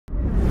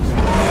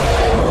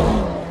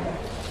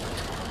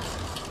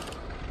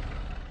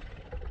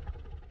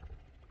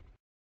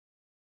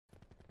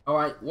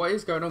Alright, what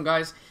is going on,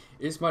 guys?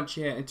 It's Munch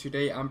here, and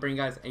today I'm bringing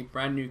guys a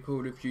brand new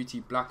Call of Duty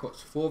Black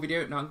Ops 4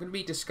 video. Now I'm going to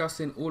be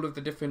discussing all of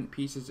the different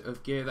pieces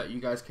of gear that you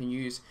guys can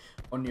use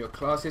on your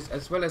classes,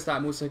 as well as that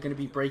I'm also going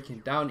to be breaking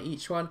down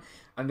each one,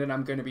 and then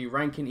I'm going to be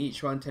ranking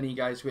each one, telling you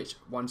guys which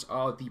ones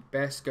are the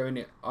best going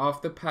in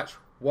after patch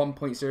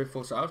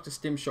 1.04. So after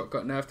Stim shot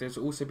got nerfed, there's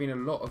also been a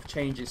lot of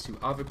changes to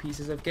other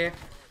pieces of gear.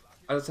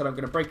 As I said, I'm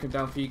going to break them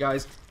down for you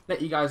guys,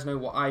 let you guys know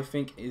what I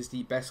think is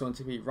the best one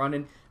to be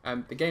running.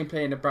 The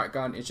gameplay in the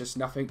background is just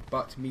nothing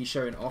but me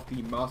showing off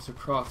the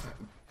Mastercraft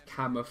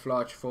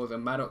camouflage for the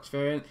Maddox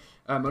variant.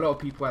 A lot of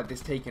people had this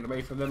taken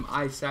away from them.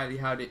 I sadly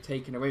had it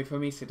taken away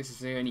from me, so this is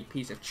the only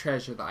piece of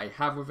treasure that I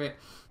have with it.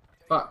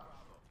 But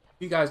if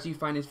you guys do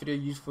find this video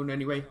useful in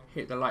any way,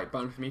 hit the like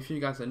button for me. If you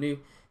guys are new,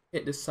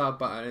 hit the sub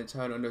button and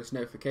turn on those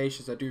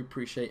notifications. I do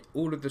appreciate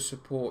all of the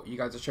support you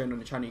guys are showing on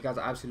the channel. You guys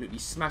are absolutely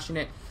smashing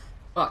it.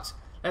 But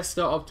let's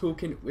start off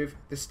talking with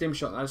the Stim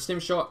shot. Now the Stim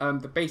shot,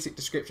 the basic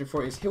description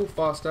for it is heal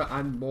faster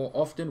and more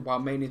often while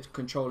maintaining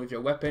control of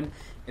your weapon.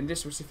 In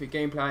this specific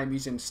gameplay I'm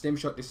using Stim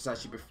shot. This is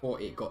actually before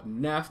it got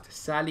nerfed.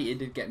 Sadly it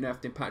did get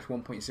nerfed in patch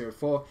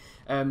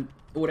 1.04.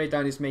 All they've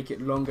done is make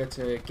it longer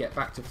to get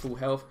back to full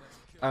health.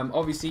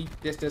 Obviously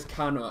this does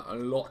counter a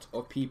lot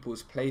of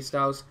people's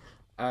playstyles.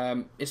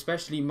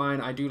 Especially mine.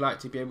 I do like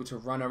to be able to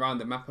run around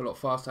the map a lot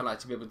faster. I like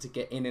to be able to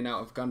get in and out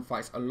of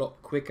gunfights a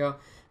lot quicker.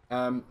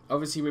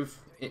 Obviously with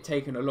it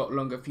taking a lot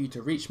longer for you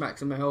to reach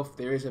maximum health,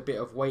 there is a bit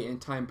of waiting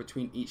time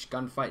between each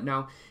gunfight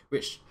now,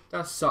 which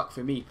does suck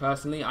for me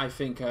personally. I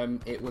think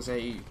it was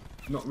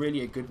not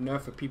really a good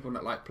nerf for people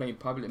that like playing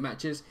public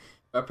matches,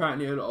 but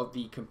apparently a lot of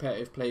the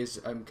competitive players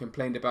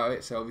complained about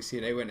it, so obviously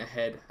they went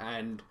ahead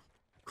and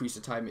increased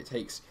the time it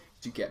takes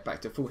to get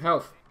back to full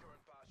health.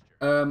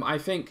 I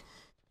think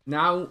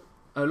now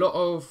a lot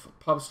of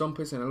pub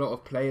stompers and a lot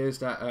of players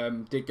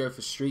that did go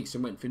for streaks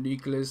and went for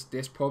nuclears,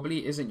 this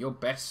probably isn't your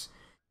best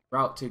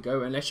route to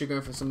go unless you're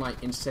going for some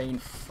like insane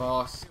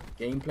fast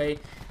gameplay.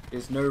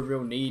 There's no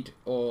real need,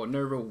 or no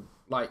real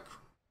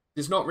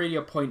there's not really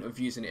a point of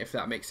using it, if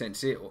that makes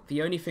sense.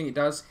 The only thing it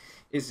does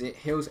is it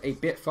heals a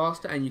bit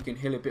faster and you can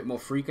heal a bit more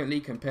frequently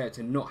compared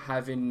to not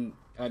having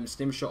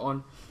Stim shot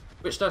on,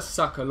 which does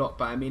suck a lot,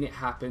 but I mean it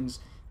happens.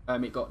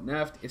 It got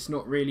nerfed. It's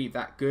not really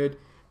that good.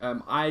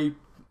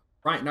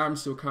 Right now I'm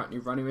still currently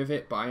running with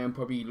it, but I am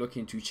probably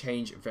looking to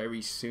change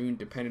very soon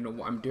depending on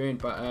what I'm doing.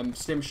 But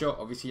Stim shot,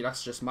 obviously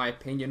that's just my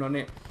opinion on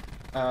it.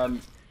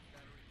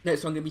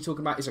 Next one I'm going to be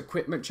talking about is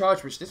equipment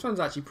charge, which this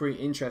one's actually pretty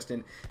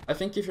interesting. I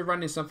think if you're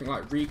running something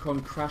like Recon,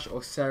 Crash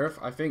or Seraph,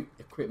 I think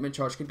equipment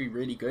charge could be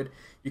really good.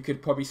 You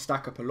could probably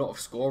stack up a lot of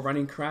score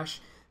running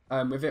Crash.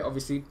 With it,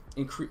 obviously,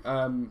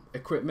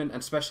 equipment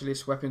and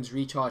specialist weapons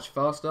recharge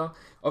faster.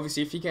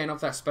 Obviously, if you're getting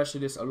off that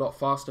specialist a lot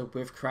faster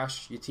with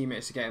Crash, your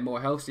teammates are getting more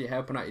health, so you're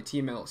helping out your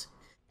teammates.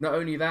 Not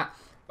only that,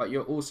 but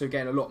you're also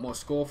getting a lot more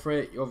score for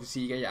it.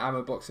 Obviously, you get your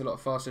ammo box a lot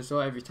faster, so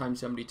every time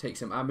somebody takes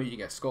some ammo, you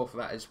get score for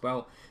that as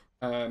well.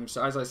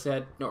 So as I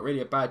said, not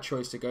really a bad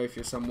choice to go if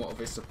you're somewhat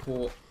of a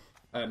support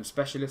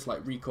specialist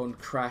like Recon,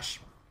 Crash,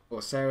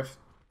 or Seraph.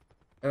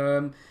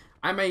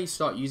 I may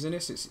start using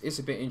this. It's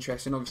a bit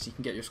interesting. Obviously, you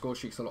can get your score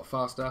streaks a lot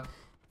faster,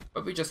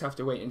 but we just have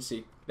to wait and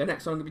see. The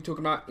next one I'm going to be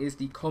talking about is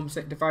the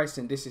ComSec device,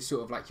 and this is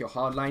sort of like your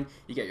hardline.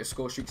 You get your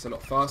score streaks a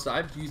lot faster.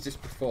 I've used this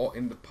before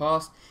in the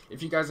past.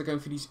 If you guys are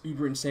going for these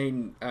uber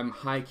insane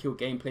high kill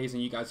gameplays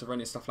and you guys are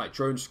running stuff like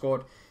Drone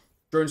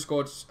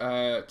Squad's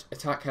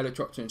attack,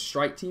 helicopter, and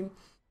strike team,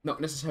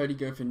 not necessarily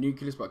going for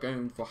nuclears, but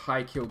going for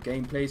high kill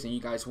gameplays, and you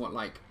guys want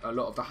like a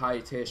lot of the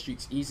higher tier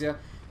streaks easier,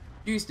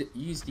 use the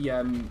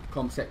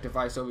ComSec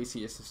device.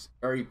 Obviously it's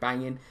very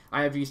banging.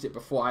 I have used it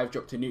before. I've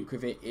dropped a nuke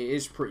with it. It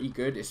is pretty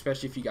good,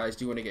 especially if you guys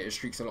do want to get your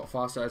streaks a lot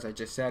faster, as I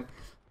just said.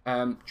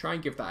 Try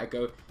and give that a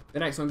go. The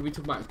next one we'll be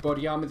talking about is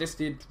body armor. This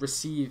did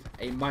receive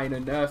a minor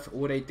nerf.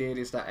 All they did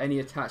is that any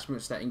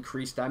attachments that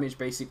increase damage,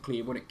 basically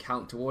it wouldn't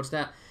count towards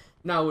that.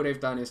 Now what they've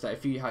done is that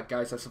if you had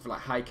guys have something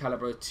like high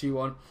caliber 2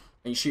 on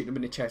and you shoot them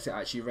in the chest, it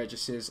actually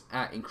registers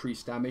at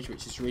increased damage,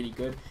 which is really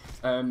good.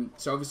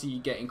 So obviously you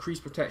get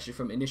increased protection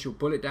from initial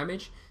bullet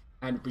damage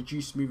and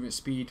reduced movement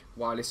speed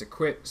while it's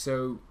equipped.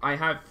 So I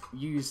have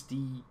used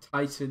the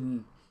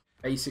Titan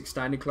basic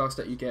standard class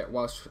that you get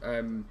whilst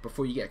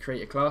before you get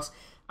creator class,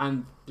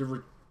 and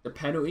the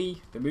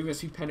penalty, the movement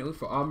speed penalty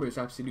for armor is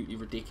absolutely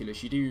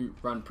ridiculous. You do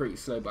run pretty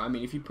slow, but I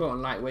mean if you put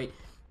on lightweight,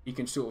 you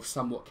can sort of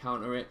somewhat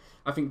counter it.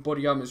 I think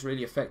body armor is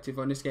really effective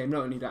on this game.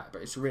 Not only that,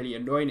 but it's really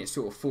annoying. It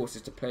sort of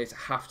forces the players to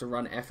have to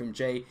run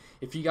FMJ.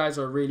 If you guys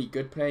are a really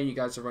good player, you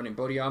guys are running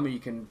body armor, you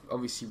can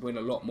obviously win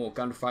a lot more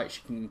gunfights.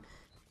 You can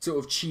sort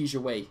of cheese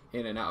your way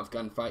in and out of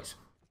gunfights.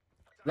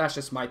 That's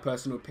just my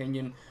personal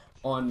opinion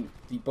on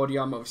the body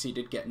armor. Obviously it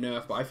did get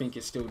nerfed, but I think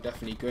it's still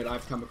definitely good.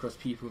 I've come across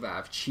people that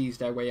have cheesed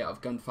their way out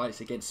of gunfights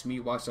against me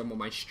whilst I'm on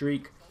my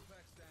streak.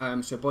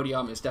 So body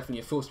armor is definitely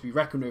a force to be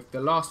reckoned with.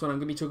 The last one I'm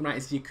going to be talking about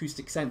is the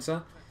acoustic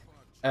sensor.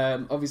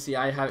 Obviously,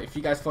 if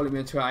you guys follow me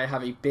on Twitter, I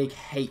have a big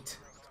hate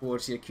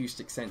towards the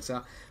acoustic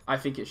sensor. I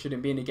think it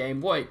shouldn't be in the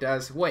game. What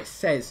it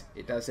says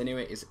it does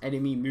anyway, is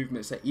enemy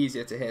movements are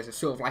easier to hear. So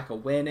sort of like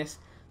awareness.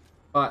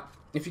 But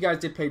if you guys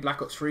did play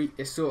Black Ops 3,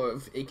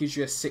 it gives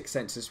you a sixth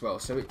sense as well.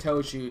 So it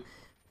tells you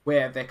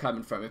where they're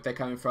coming from. If they're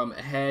coming from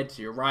ahead,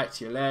 to your right,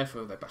 to your left,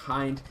 or they're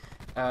behind.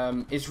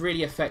 It's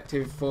really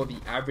effective for the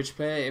average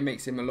player. It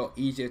makes him a lot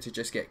easier to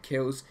just get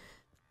kills.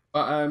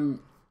 But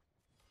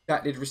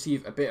that did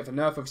receive a bit of a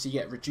nerf. Obviously, you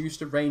get reduced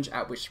the range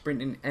at which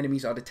sprinting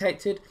enemies are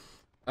detected.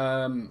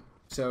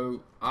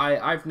 So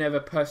I've never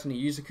personally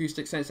used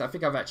acoustic sensor. I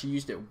think I've actually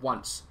used it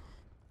once,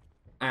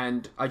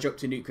 and I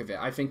dropped a nuke with it.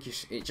 I think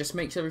it just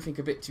makes everything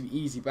a bit too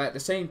easy. But at the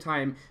same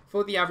time,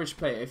 for the average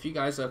player, if you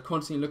guys are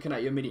constantly looking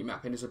at your mini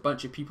map and there's a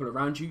bunch of people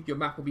around you, your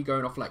map will be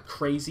going off like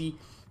crazy.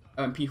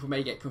 People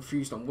may get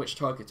confused on which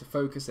target to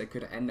focus. They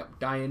could end up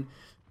dying.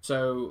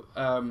 So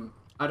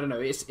I don't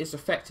know. It's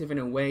effective in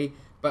a way,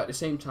 but at the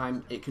same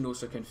time, it can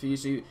also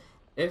confuse you.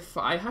 If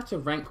I had to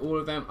rank all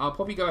of them, I'll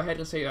probably go ahead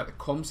and say that the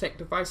ComSec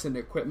device and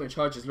the equipment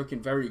charge is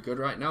looking very good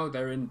right now.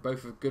 They're in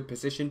both a good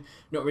position,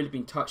 not really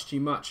being touched too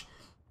much.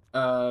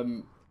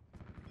 I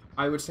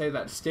would say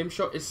that the Stim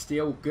shot is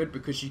still good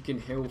because you can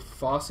heal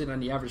faster than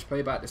the average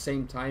player, but at the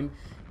same time,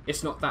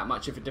 it's not that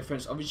much of a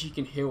difference. Obviously, you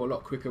can heal a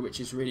lot quicker, which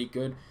is really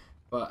good.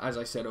 But as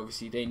I said,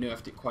 obviously they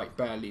nerfed it quite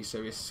badly,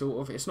 so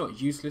it's not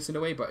useless in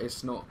a way, but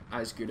it's not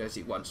as good as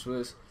it once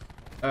was.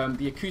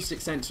 The acoustic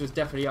sensor is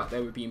definitely up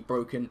there with being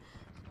broken.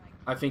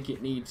 I think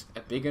it needs a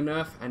bigger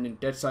nerf, and then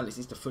Dead Silence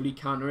needs to fully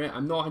counter it.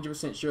 I'm not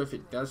 100% sure if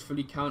it does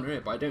fully counter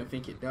it, but I don't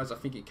think it does. I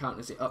think it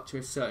counters it up to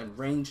a certain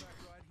range.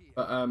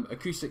 But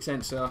acoustic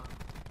sensor,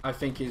 I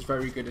think, is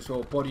very good as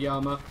well. Body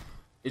armor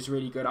is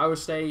really good. I would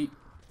say,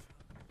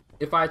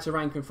 if I had to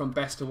rank them from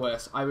best to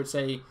worst, I would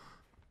say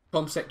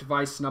ComSec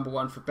device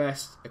 #1 for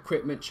best,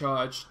 equipment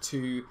charge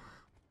to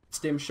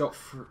Stim shot.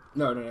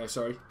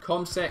 Sorry.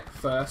 ComSec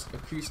first,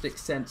 acoustic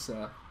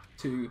sensor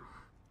to.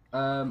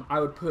 I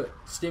would put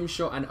Stim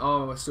shot and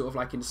armor sort of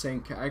like in the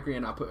same category,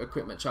 and I'll put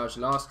equipment charge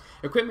last.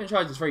 Equipment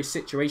charge is very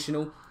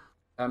situational.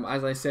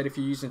 As I said, if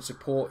you're using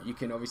support, you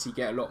can obviously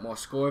get a lot more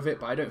score of it,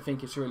 but I don't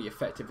think it's really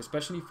effective,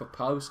 especially for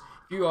pubs.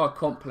 If you are a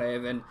comp player,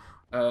 then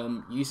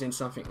using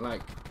something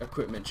like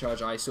equipment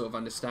charge, I sort of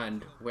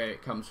understand where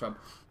it comes from.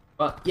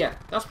 But yeah,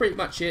 that's pretty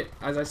much it.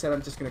 As I said,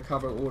 I'm just going to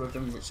cover all of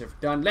them which I've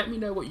done. Let me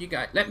know what you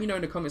guys, let me know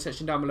in the comment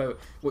section down below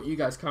what you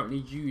guys currently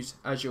use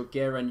as your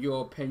gear and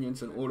your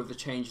opinions on all of the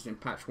changes in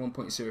patch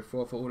 1.04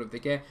 for all of the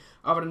gear.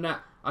 Other than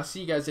that, I'll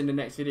see you guys in the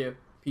next video.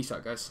 Peace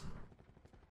out, guys.